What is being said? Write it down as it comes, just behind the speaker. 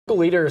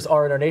Leaders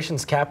are in our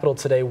nation's capital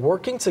today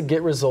working to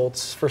get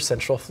results for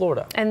Central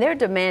Florida. And they're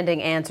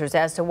demanding answers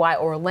as to why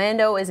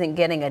Orlando isn't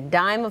getting a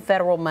dime of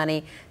federal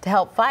money to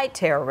help fight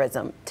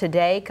terrorism.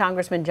 Today,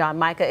 Congressman John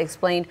Mica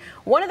explained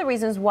one of the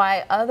reasons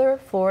why other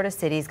Florida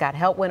cities got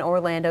help when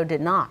Orlando did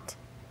not.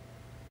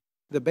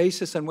 The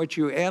basis on which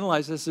you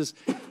analyze this is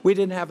we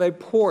didn't have a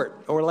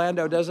port.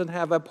 Orlando doesn't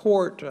have a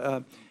port.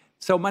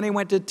 So money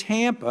went to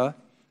Tampa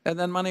and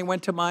then money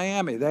went to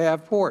Miami. They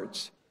have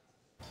ports.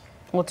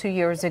 Well, 2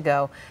 years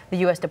ago, the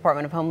U.S.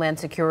 Department of Homeland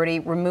Security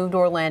removed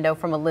Orlando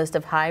from a list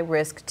of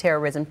high-risk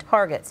terrorism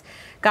targets.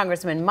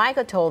 Congressman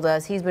Mica told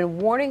us he's been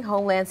warning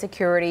Homeland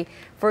Security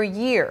for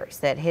years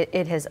that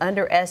it has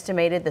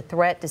underestimated the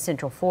threat to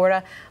Central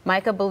Florida.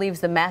 Mica believes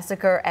the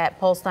massacre at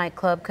Pulse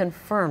nightclub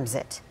confirms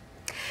it.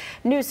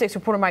 News 6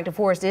 reporter Mike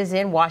DeForest is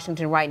in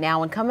Washington right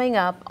now, and coming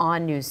up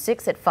on News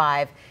 6 at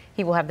 5,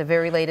 he will have the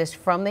very latest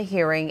from the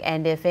hearing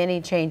and if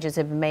any changes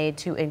have been made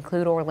to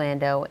include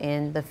Orlando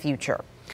in the future.